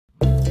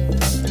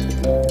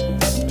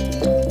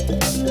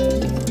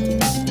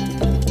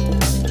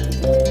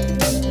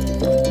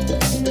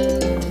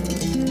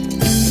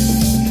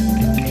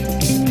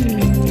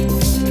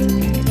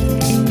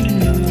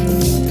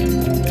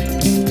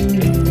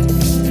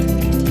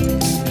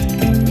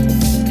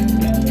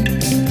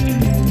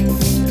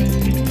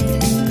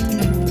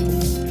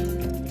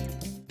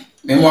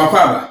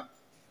Wakwaba,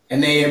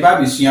 and a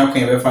baby soon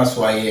can be fast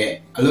for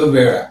aloe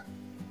vera,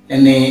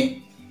 and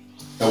a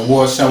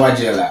wash shower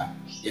gel,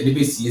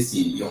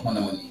 YDBCC, your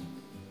honey.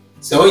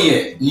 So,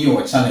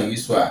 new channel you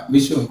swear, be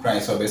sure and cry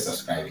so be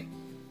subscribing.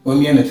 When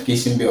me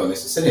notification bell,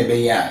 necessarily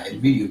be a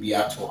video be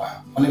out to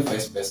her on the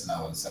first person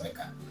I will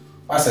Sabeka.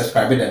 Or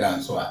subscribe to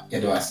the so I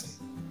do ask.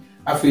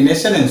 After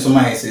nation and so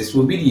my says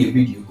will be the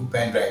video who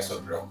pen drives or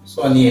draw,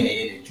 so near the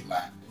age of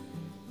July.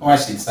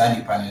 Watch it,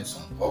 Sandy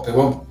Panelson, or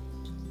Pebble.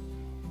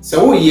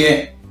 So,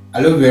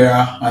 aloe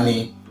vera,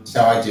 honey,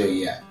 shower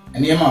gel,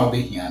 and the amount of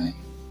baking honey.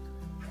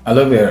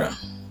 Aloe vera.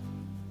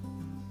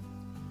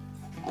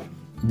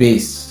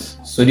 Base,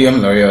 sodium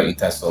lauryl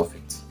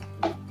sulfate.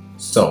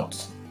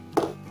 Salt.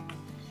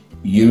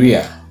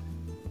 Urea.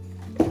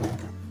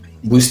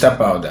 Booster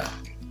powder.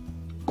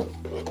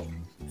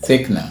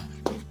 Thickener.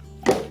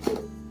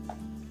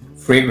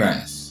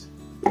 Fragrance.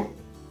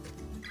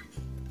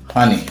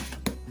 Honey.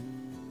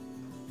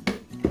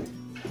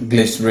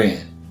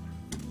 Glycerin.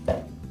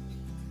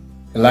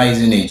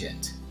 Pearlizer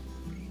agent.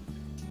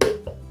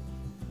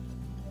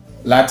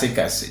 Lactic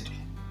acid.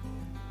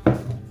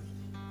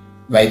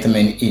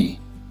 Vitamin E.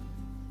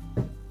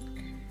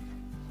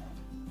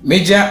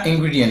 Major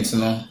ingredients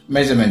no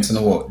measurements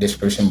no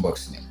description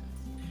box.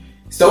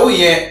 So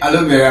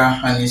aloe vera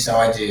honey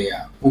shower gel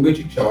ya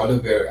ubetwitwa aloe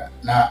vera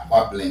na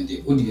wa blend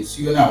it. Odi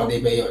nsuo na wo dey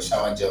be your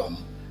shower gel no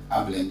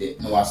a blend it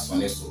na wa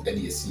sone so e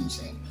dey esi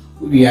nchen.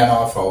 Urea na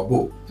wa fra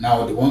obo na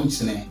wo dey won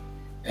chene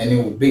any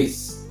wo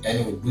base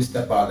any wo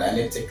booster powder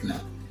any thickener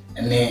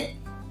any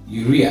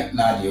urea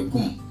na dey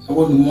gum na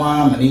wo numu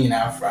ama ni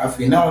nyina afra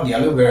afi na wo dey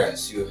aloe vera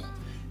nsuo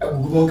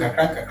agugumo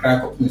kakra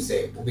kopim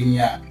say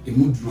obenya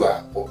emuduru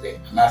a ope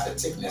na say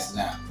thickness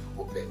na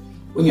ope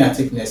onya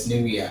thickness na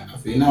wi a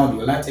afi na wo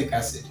dey lactic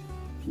acid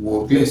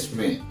wo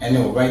glycerin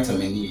and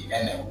vitamin E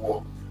and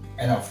wo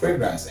and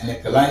fragrance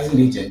and pearlizer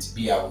agent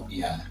be a wo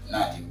bia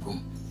na dey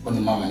gum onu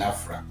mama na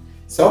afra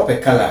so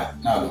ope color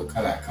na lo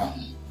color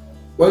come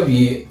what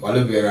be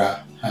aloe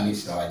vera honey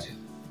shower gel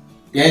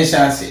yen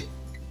sha say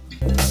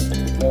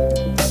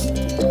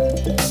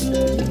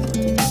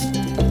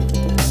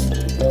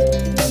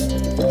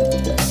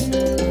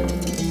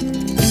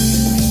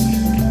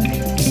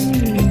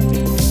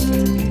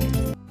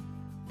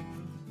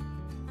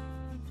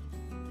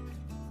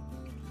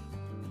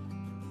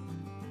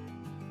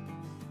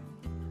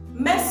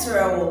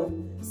Mesrel,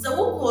 so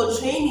we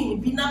training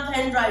bina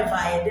pen drive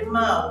via the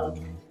mouth,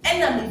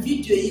 and a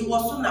video you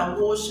was on a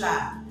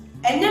washer,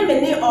 and then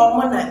many or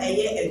mona a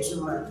year a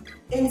juma.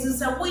 And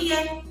since a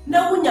way,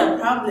 no one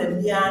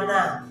problem,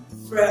 Yana,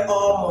 Fre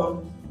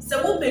Ormond.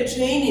 So we be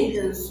training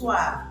in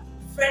swap.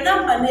 Fre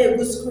number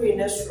neighbor screen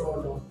as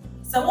roll.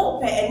 So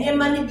we pay any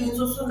money being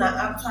so soon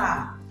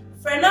after.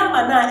 Fre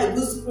number na a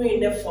good screen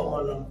the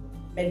formula.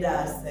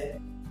 Medase.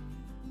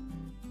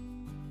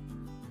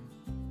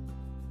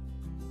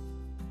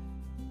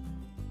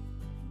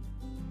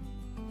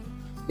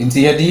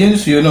 Inti yadi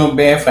yensu no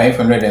bear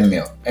 500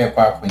 ml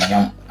kwa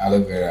kunyam aloe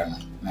vera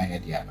na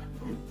yadi aba.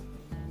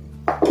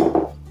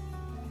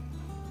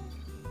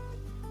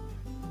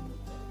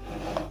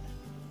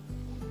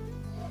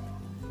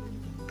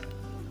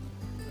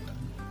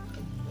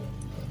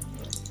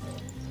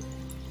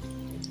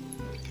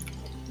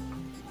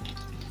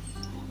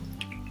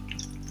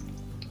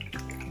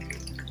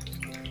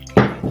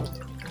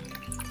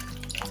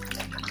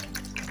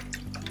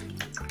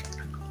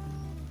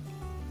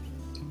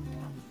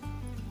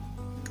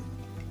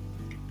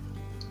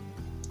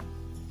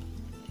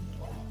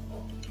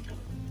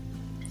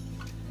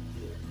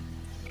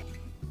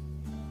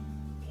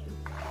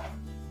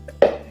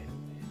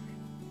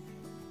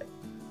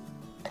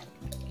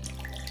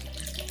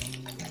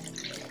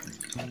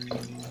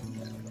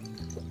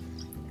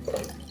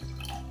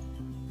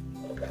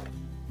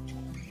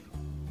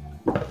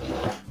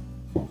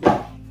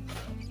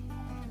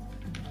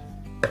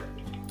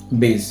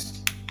 Base.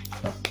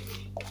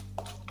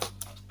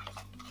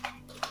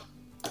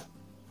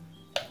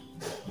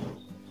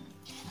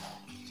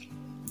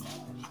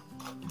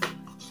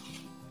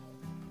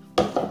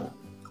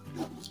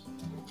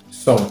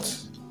 Salt.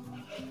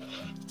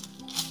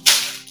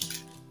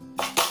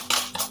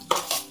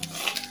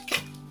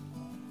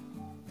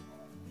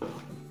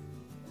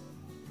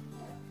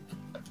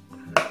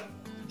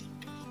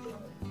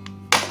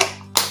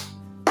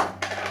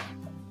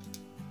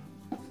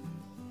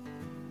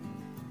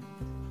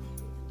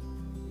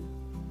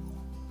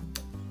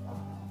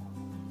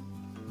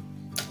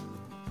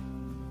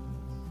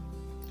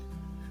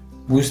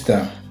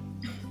 Booster.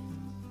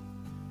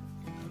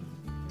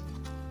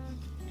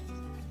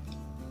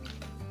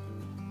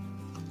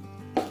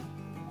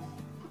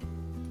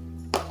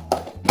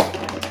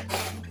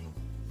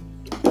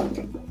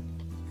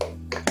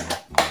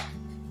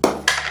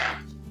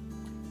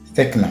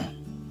 Thickener.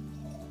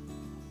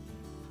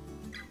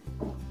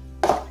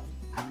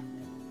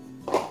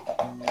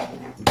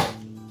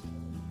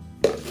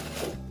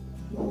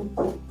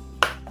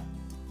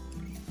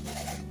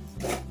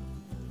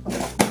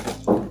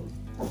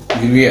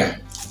 Urea.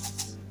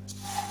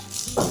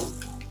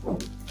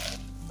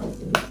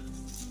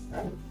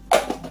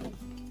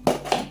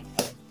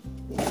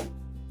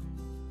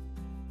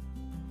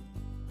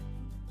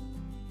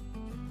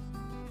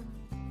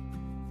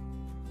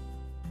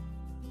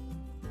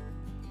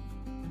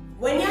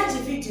 when you have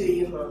video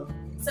you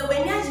so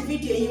when you have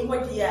video you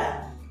what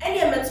dia and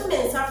you met to me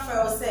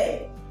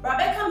say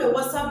Rebecca me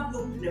WhatsApp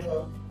group ne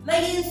ho na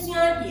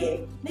yensua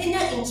de na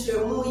nya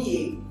intremu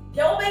ye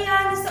ya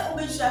obeya ni se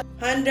obehwa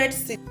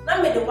 100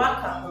 na me de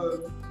waka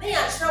ho na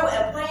ya travel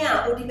ekwan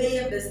a odi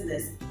be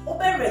business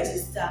obe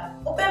register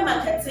obe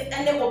market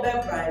and obe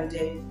brand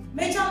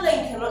major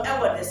link no e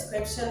wo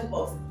description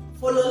box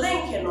follow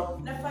link no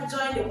never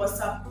join the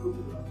WhatsApp group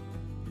no.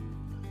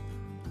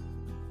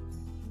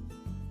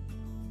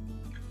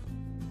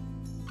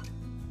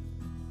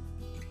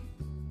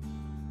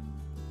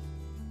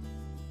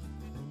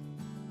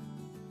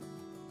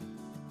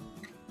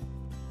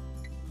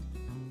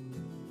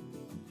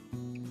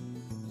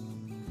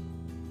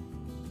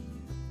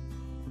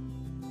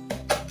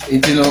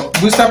 It's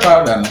booster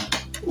powder no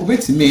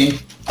wait me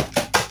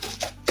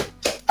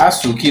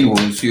asokin wo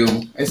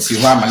nsuo esi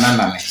ho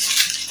amanana ne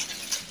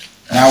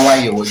na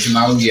waye wo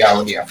juma wi a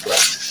wo dia fra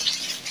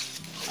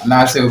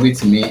na say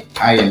wait me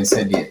aye ne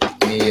say de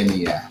me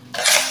ne ya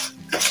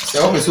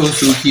so wo so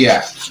soki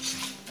a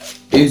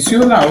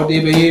nsuo na wo de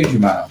be ye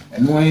juma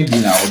no eno bi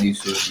na wo de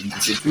so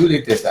it's 2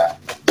 liters a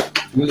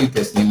 2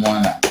 liters ni mo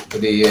na wo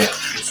de ye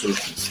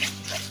soki.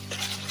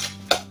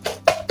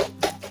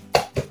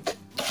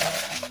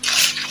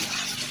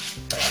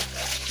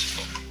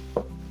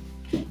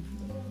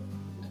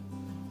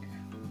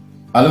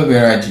 Aloe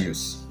vera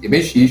juice. You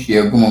be she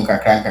a gum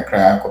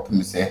kakra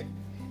kopim se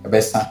e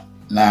besa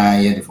na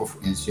ye de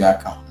fofu nsu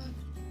aka.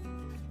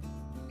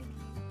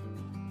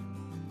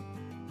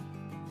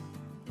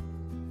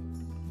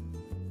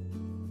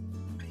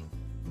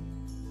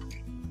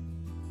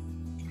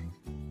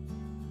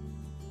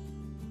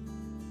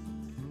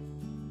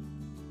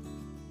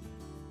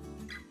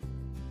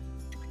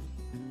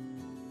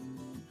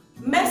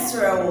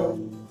 Mesro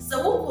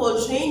so wo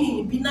ko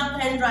training bi na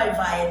pen drive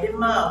via the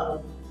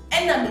mouth.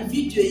 And na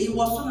video yi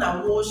was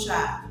na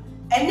washa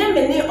enye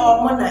me ne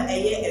omo na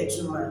eye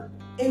adwuma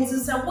enti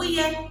se wo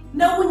ye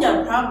na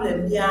wunya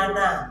problem bia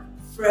na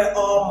frɛ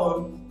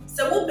omo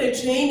se wo pe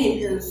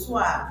training nso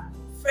a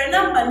frɛ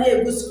number na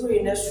egu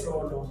screen na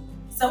sro no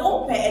se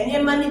wo pe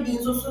enye ma ne bi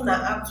nso so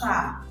na ato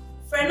a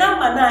frɛ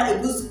number na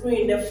egu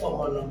screen na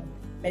form no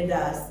me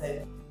da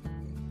se.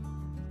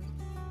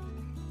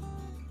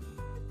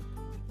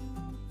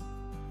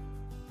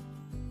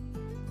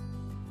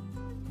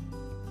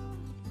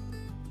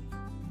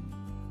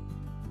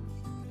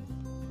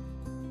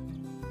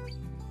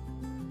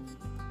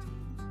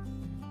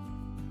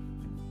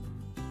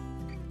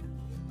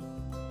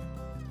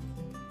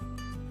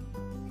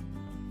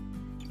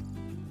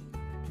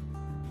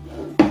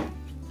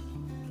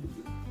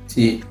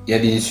 See, ya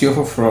the nsuo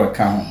foforo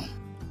ka ho.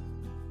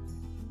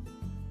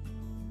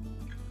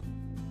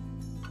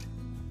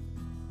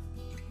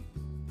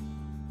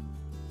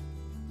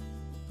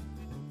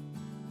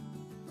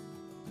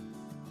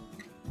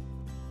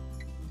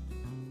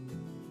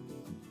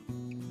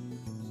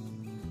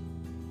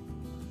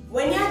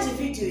 When you have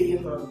video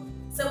you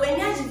so when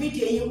you have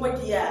video you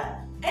what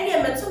dia and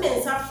you met to me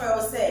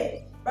nsa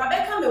say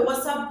Rebecca me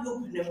WhatsApp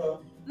group ne ho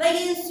na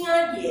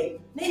yensua de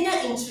na nya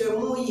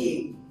intremu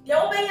ye ya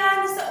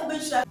obeya ni se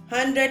obehwa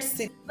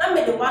 100 na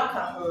me de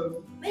waka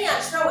ho na ya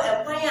travel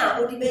ekwan a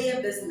odi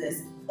be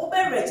business obe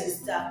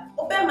register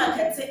obe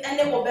market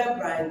and obe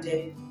brand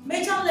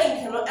major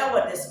link no e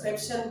wo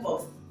description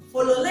box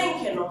follow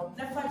link no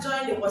never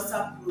join the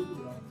WhatsApp group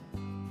no.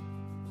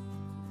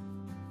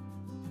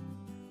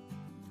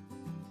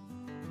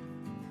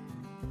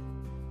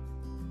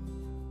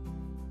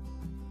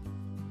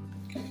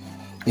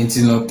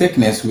 Into no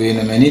thickness we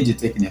no manage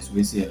thickness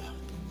we see.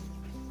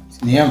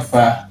 Ni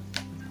amfa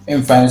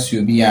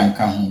nsu bi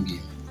anka ho bi.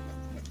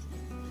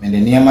 Me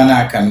de niam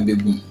na aka no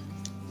begum.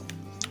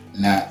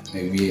 Na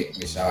me wie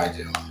me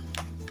shawaje no.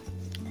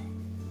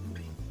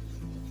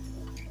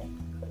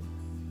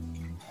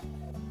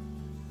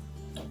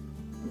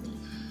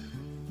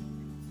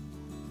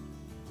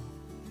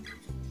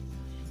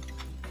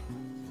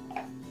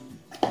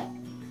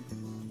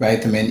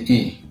 Vitamin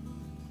E.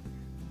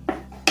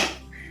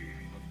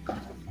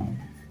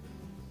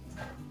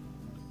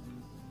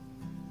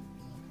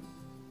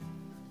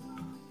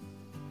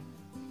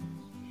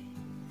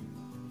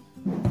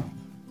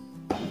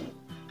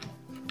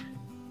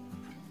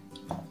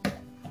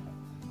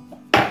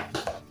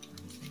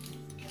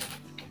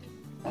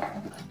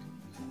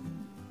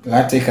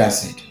 Lactic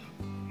acid.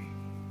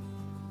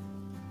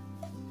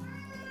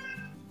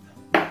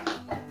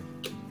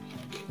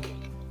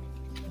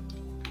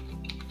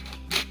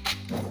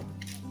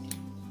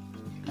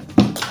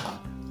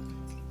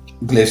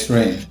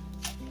 Glycerin.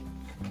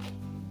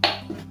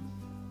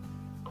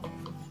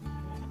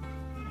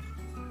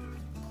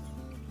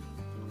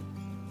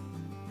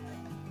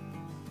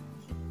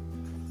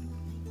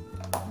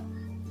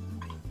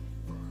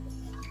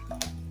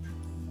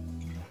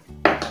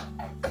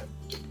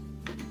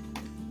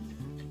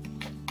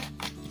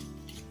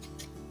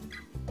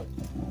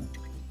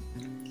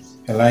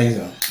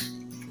 Pearlizer.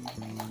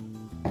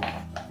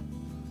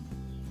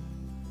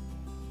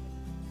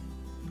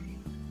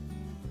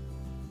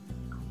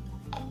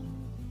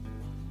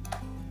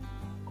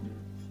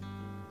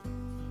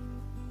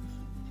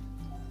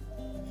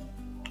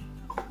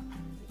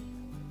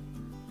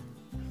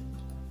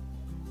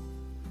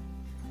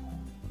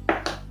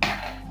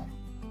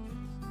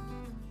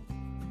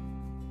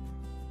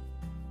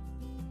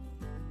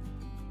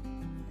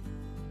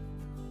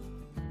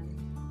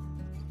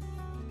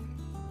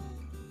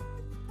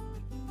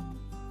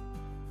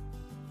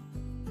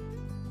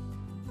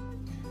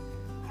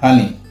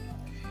 honey.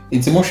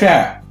 It's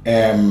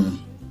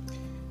emotion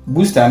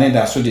booster ne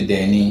da so de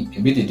dani,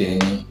 e bi de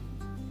dani.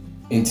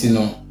 Enti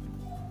no.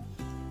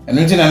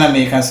 Eno nti na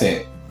me ka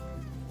say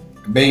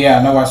be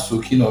ya na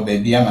wasoki no ba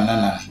bia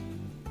manana.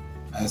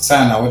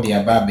 Ansa na wo de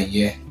aba be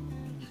ye.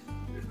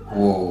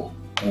 Wo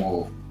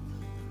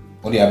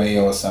de aba ye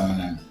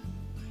osamana.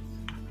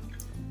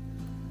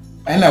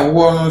 Ana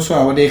wo no so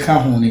a wo de ka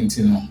ho ne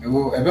nti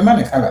no. Ebe ma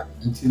ne kala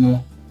nti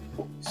no.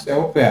 Se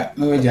ope a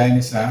no we jai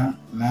ni sa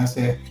na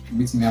se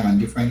bitimi am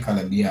different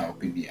color bia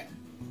ope bia.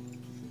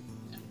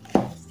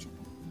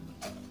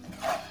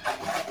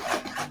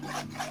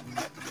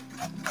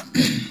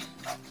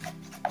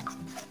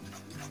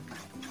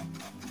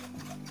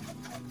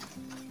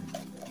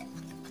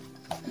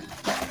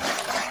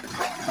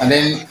 And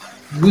then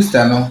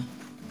booster no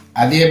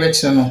ade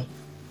ebeche no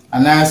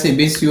ana se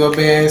besi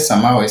obe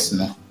samawes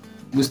no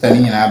booster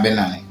ni nyina be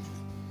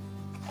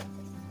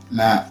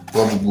na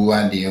wobubu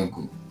ade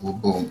ogu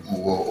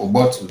o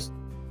bottles.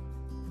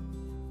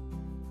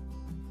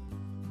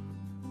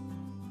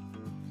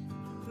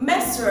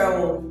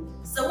 Mesrewo,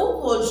 so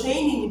we call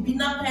training bi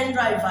na pen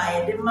drive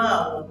via the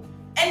mao.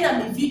 And na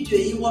me video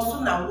yi wo so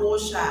na wo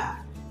sha.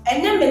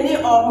 Enye me ne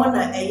omo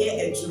na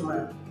eye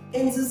adwuma.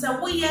 Enti se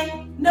wo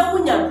ye na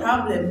wunya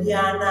problem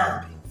bia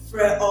na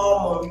frɛ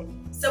omo.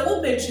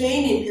 So we be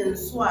training in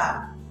so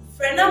a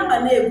frɛ number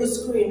na egu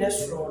screen na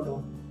sro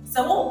no.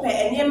 So wo pe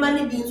enye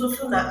mani bi nso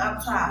so na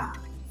atɔ a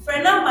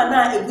frɛ number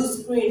na egu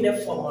screen na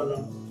form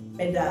no.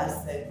 Me da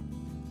se.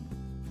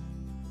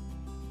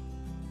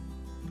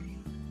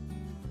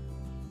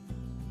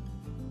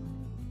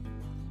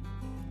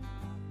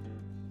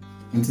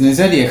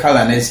 Intinese de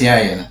color na si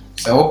aye no.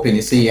 Se open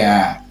ni say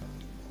ya.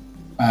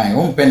 Ai,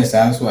 won pen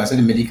sa nso ase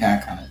de medical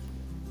aka no.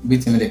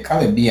 Bitimi de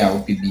color bia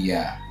opi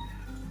bia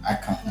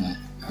aka ho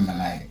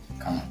amanai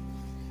kama.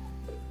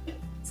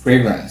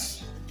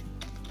 Fragrance.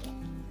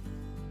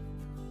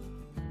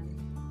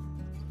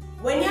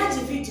 When you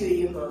have video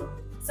you ho.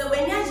 So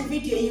when you have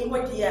video you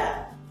ho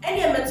dia,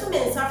 any meto me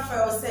nsa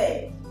frɛ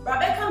say,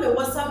 Rebecca me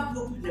WhatsApp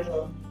group ne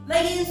ho. Na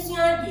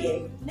yensua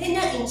de, na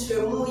nya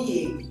intremu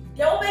ye.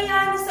 Dia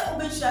obeya ni se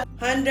obetwa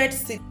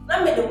 106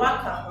 na me de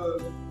waka ho.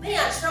 Na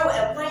ya travel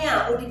e kwan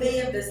a odi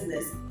be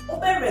business.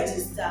 Obe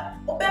register,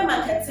 obe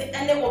market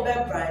ene obe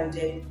brand.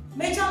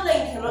 Major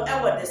link no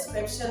e wo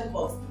description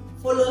box.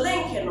 Follow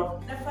link no,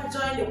 never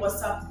join the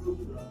WhatsApp group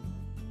no.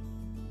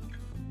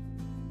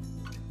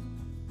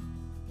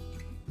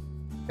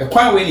 E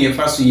kwan we ni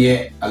fa so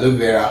ye aloe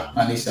vera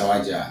manisha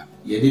waja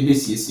ye de be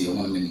siesie ho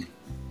mani.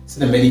 Se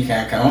na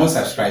medical kan on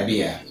subscribe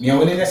ya. Me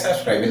woni na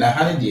subscribe na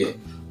ha ne de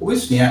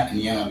obesua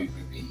niyama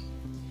bibiri.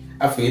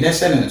 Afa ina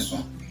channel so.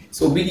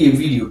 So be the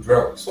video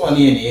bro. So on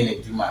ye na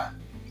dwuma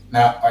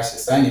na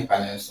wahye ni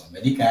panel so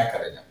medical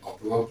akada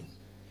opro.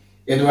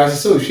 Ye do wase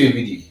so hwe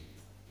video.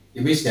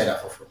 Ye be share da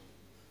foforo.